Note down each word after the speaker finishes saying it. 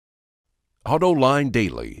AutoLine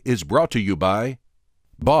Daily is brought to you by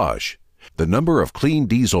Bosch. The number of clean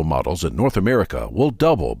diesel models in North America will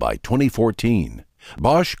double by 2014.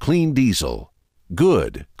 Bosch Clean Diesel.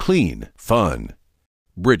 Good, clean, fun.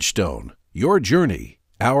 Bridgestone. Your journey,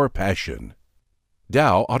 our passion.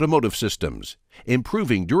 Dow Automotive Systems.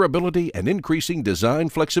 Improving durability and increasing design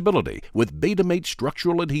flexibility with Betamate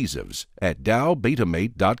structural adhesives at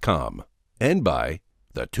dowbetamate.com. And by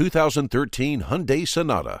the 2013 Hyundai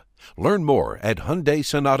Sonata. Learn more at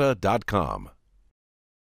HyundaiSonata.com.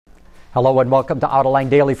 Hello and welcome to AutoLine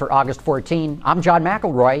Daily for August 14. I'm John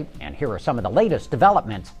McElroy, and here are some of the latest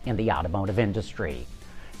developments in the automotive industry.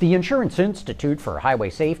 The Insurance Institute for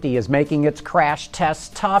Highway Safety is making its crash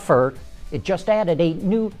tests tougher. It just added a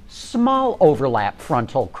new small overlap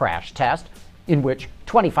frontal crash test in which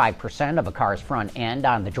 25% of a car's front end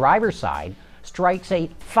on the driver's side strikes a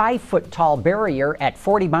 5-foot-tall barrier at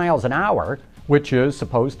 40 miles an hour, which is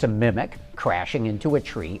supposed to mimic crashing into a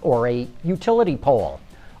tree or a utility pole.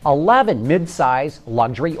 11 mid-size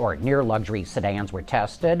luxury or near-luxury sedans were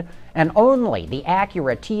tested, and only the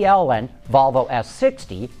Acura TL and Volvo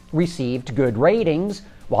S60 received good ratings,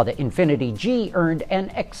 while the Infiniti G earned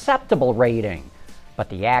an acceptable rating. But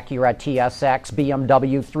the Acura TSX,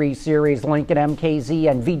 BMW 3 Series, Lincoln MKZ,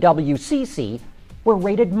 and VW CC were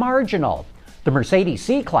rated marginal. The Mercedes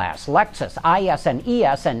C-Class, Lexus IS and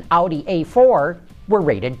ES, and Audi A4 were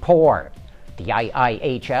rated poor. The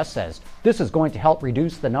IIHS says this is going to help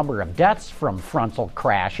reduce the number of deaths from frontal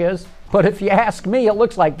crashes, but if you ask me, it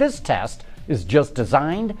looks like this test is just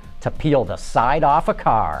designed to peel the side off a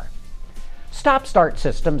car. Stop-start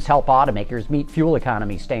systems help automakers meet fuel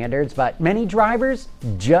economy standards, but many drivers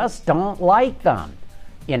just don't like them.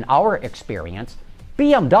 In our experience,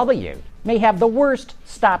 BMW may have the worst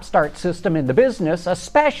stop-start system in the business,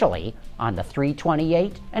 especially on the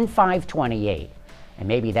 328 and 528. And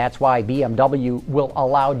maybe that's why BMW will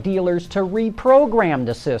allow dealers to reprogram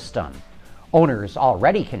the system. Owners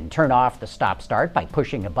already can turn off the stop-start by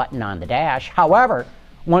pushing a button on the dash. However,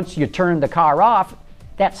 once you turn the car off,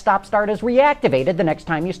 that stop-start is reactivated the next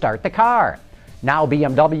time you start the car. Now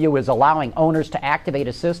BMW is allowing owners to activate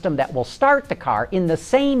a system that will start the car in the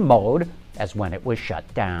same mode as when it was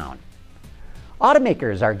shut down.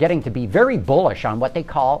 Automakers are getting to be very bullish on what they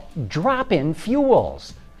call drop-in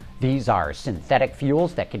fuels. These are synthetic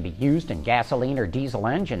fuels that can be used in gasoline or diesel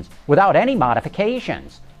engines without any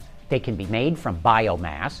modifications. They can be made from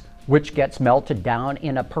biomass, which gets melted down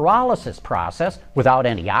in a pyrolysis process without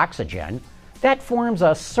any oxygen. That forms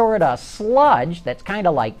a sort of sludge that's kind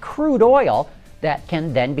of like crude oil that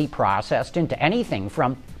can then be processed into anything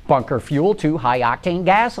from bunker fuel to high-octane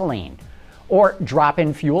gasoline. Or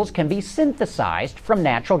drop-in fuels can be synthesized from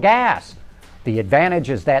natural gas. The advantage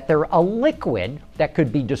is that they're a liquid that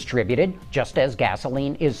could be distributed just as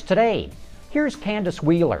gasoline is today. Here's Candace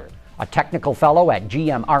Wheeler, a technical fellow at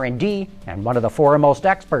GM R&D and one of the foremost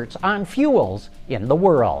experts on fuels in the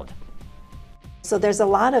world. So there's a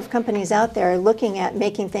lot of companies out there looking at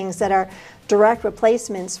making things that are direct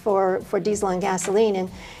replacements for diesel and gasoline.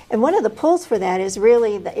 And one of the pulls for that is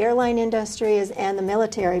really the airline industry and the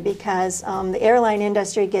military, because the airline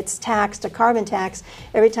industry gets taxed, a carbon tax,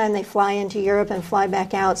 every time they fly into Europe and fly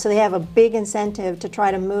back out. So they have a big incentive to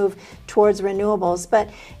try to move towards renewables. But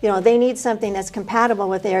they need something that's compatible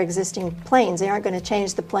with their existing planes. They aren't going to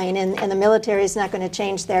change the plane, and the military is not going to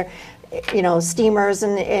change their steamers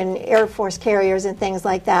and Air Force carriers and things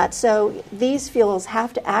like that. So these fuels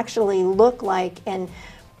have to actually look like and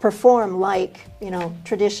perform like,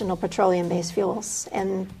 traditional petroleum-based fuels.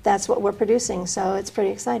 And that's what we're producing, so it's pretty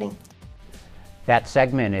exciting. That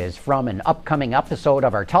segment is from an upcoming episode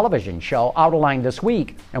of our television show, AutoLine This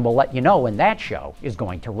Week, and we'll let you know when that show is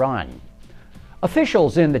going to run.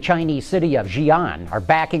 Officials in the Chinese city of Xi'an are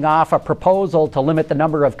backing off a proposal to limit the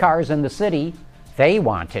number of cars in the city. They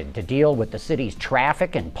wanted to deal with the city's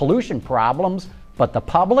traffic and pollution problems, but the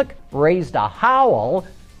public raised a howl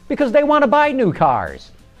because they want to buy new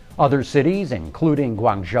cars. Other cities, including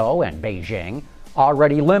Guangzhou and Beijing,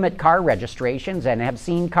 already limit car registrations and have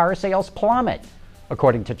seen car sales plummet.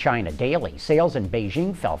 According to China Daily, sales in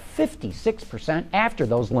Beijing fell 56% after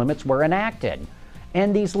those limits were enacted.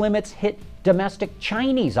 And these limits hit domestic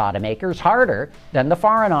Chinese automakers harder than the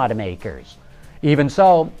foreign automakers. Even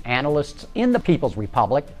so, analysts in the People's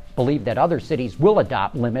Republic believe that other cities will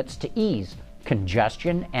adopt limits to ease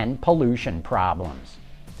congestion and pollution problems.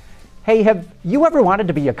 Hey, have you ever wanted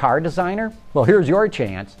to be a car designer? Well, here's your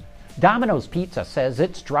chance. Domino's Pizza says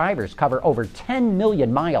its drivers cover over 10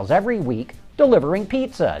 million miles every week delivering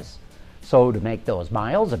pizzas. So to make those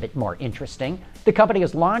miles a bit more interesting, the company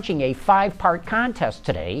is launching a 5-part contest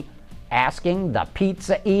today. asking the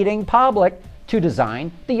pizza-eating public to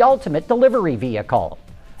design the ultimate delivery vehicle.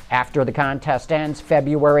 After the contest ends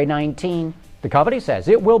February 19, the company says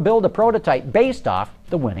it will build a prototype based off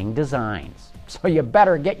the winning designs. So you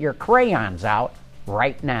better get your crayons out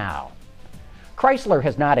right now. Chrysler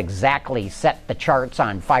has not exactly set the charts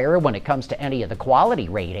on fire when it comes to any of the quality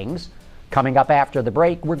ratings. Coming up after the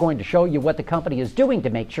break, we're going to show you what the company is doing to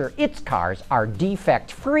make sure its cars are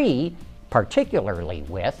defect-free, particularly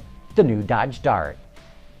with the new Dodge Dart.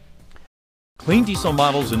 Clean diesel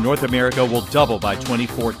models in North America will double by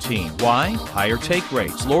 2014. Why? Higher take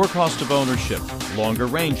rates, lower cost of ownership, longer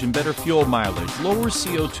range and better fuel mileage, lower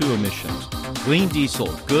CO2 emissions. Clean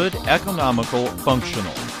diesel, good, economical,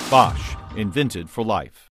 functional. Bosch, invented for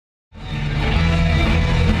life.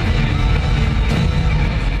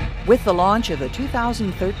 With the launch of the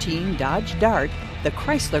 2013 Dodge Dart, the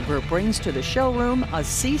Chrysler Group brings to the showroom a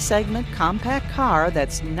C-segment compact car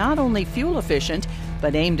that's not only fuel efficient,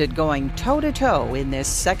 but aimed at going toe-to-toe in this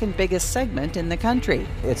second biggest segment in the country.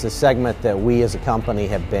 It's a segment that we as a company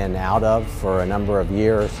have been out of for a number of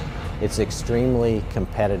years. It's extremely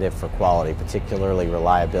competitive for quality, particularly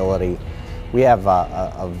reliability. We have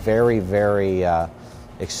a very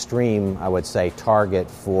extreme, I would say, target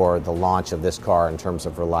for the launch of this car in terms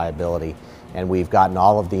of reliability. And we've gotten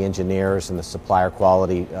all of the engineers and the supplier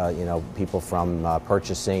quality, people from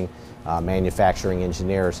purchasing, manufacturing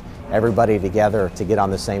engineers, everybody together to get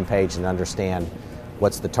on the same page and understand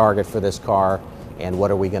what's the target for this car and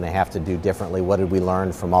what are we going to have to do differently. What did we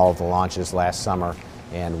learn from all of the launches last summer,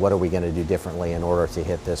 and what are we going to do differently in order to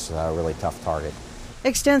hit this really tough target.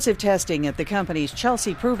 Extensive testing at the company's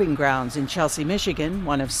Chelsea Proving Grounds in Chelsea, Michigan,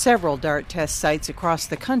 one of several Dart test sites across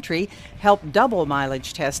the country, helped double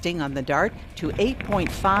mileage testing on the Dart to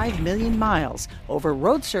 8.5 million miles over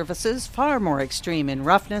road surfaces far more extreme in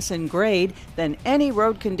roughness and grade than any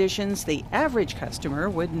road conditions the average customer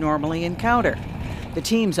would normally encounter. The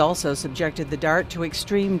teams also subjected the Dart to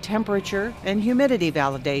extreme temperature and humidity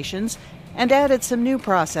validations and added some new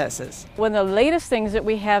processes. One of the latest things that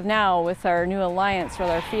we have now with our new alliance with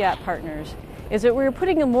our Fiat partners is that we're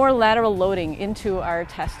putting a more lateral loading into our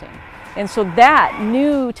testing. And so that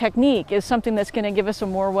new technique is something that's going to give us a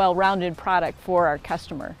more well-rounded product for our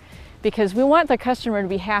customer. Because we want the customer to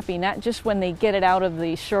be happy, not just when they get it out of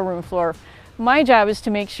the showroom floor. My job is to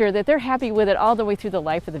make sure that they're happy with it all the way through the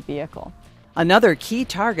life of the vehicle. Another key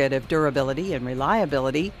target of durability and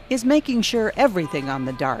reliability is making sure everything on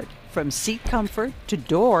the Dart, from seat comfort to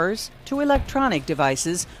doors to electronic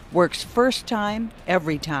devices, works first time,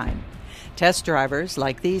 every time. Test drivers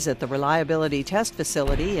like these at the Reliability Test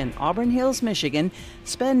Facility in Auburn Hills, Michigan,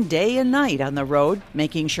 spend day and night on the road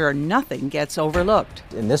making sure nothing gets overlooked.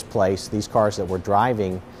 In this place, these cars that we're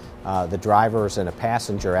driving, the drivers and a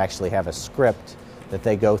passenger actually have a script that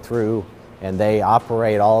they go through, and they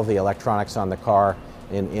operate all of the electronics on the car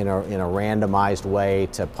in a randomized way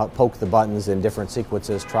to poke the buttons in different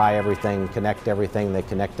sequences, try everything, connect everything. They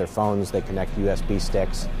connect their phones, they connect USB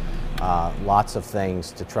sticks, lots of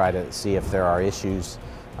things to try to see if there are issues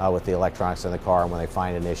with the electronics in the car. And when they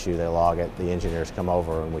find an issue, they log it, the engineers come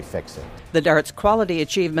over and we fix it. The Dart's quality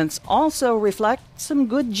achievements also reflect some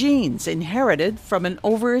good genes inherited from an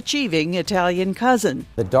overachieving Italian cousin.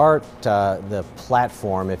 The Dart, the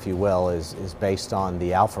platform, if you will, is based on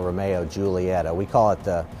the Alfa Romeo Giulietta. We call it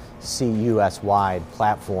the CUS-wide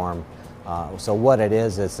platform. So what it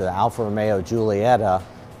is the Alfa Romeo Giulietta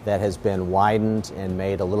that has been widened and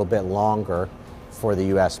made a little bit longer for the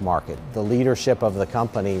U.S. market. The leadership of the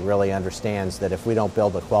company really understands that if we don't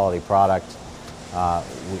build a quality product,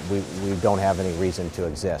 we don't have any reason to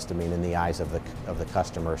exist, in the eyes of the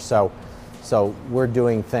customer. So we're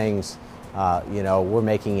doing things, we're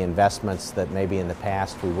making investments that maybe in the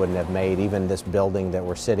past we wouldn't have made. Even this building that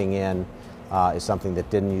we're sitting in is something that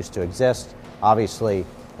didn't used to exist. Obviously,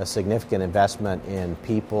 a significant investment in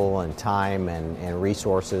people and time and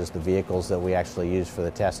resources, the vehicles that we actually use for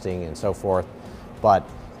the testing and so forth. But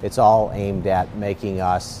it's all aimed at making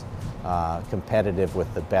us competitive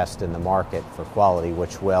with the best in the market for quality,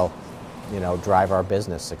 which will, drive our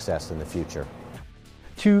business success in the future.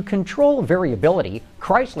 To control variability,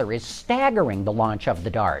 Chrysler is staggering the launch of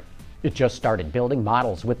the Dart. It just started building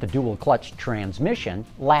models with the dual-clutch transmission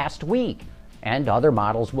last week, and other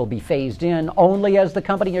models will be phased in only as the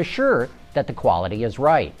company is sure that the quality is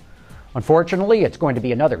right. Unfortunately, it's going to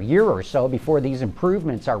be another year or so before these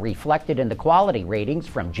improvements are reflected in the quality ratings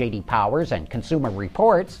from J.D. Powers and Consumer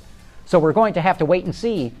Reports, so we're going to have to wait and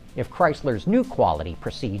see if Chrysler's new quality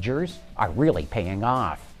procedures are really paying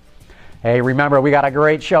off. Hey, remember, we got a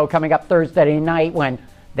great show coming up Thursday night when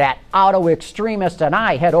that auto extremist and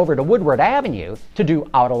I head over to Woodward Avenue to do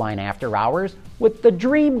Autoline After Hours with the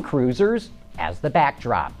Dream Cruisers as the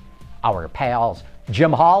backdrop. Our pals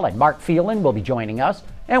Jim Hall and Mark Phelan will be joining us,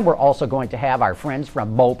 and we're also going to have our friends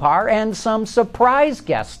from Mopar and some surprise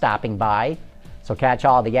guests stopping by. So catch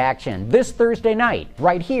all the action this Thursday night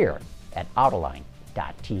right here at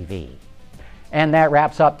Autoline.tv. And that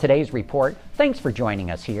wraps up today's report. Thanks for joining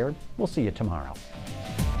us here. We'll see you tomorrow.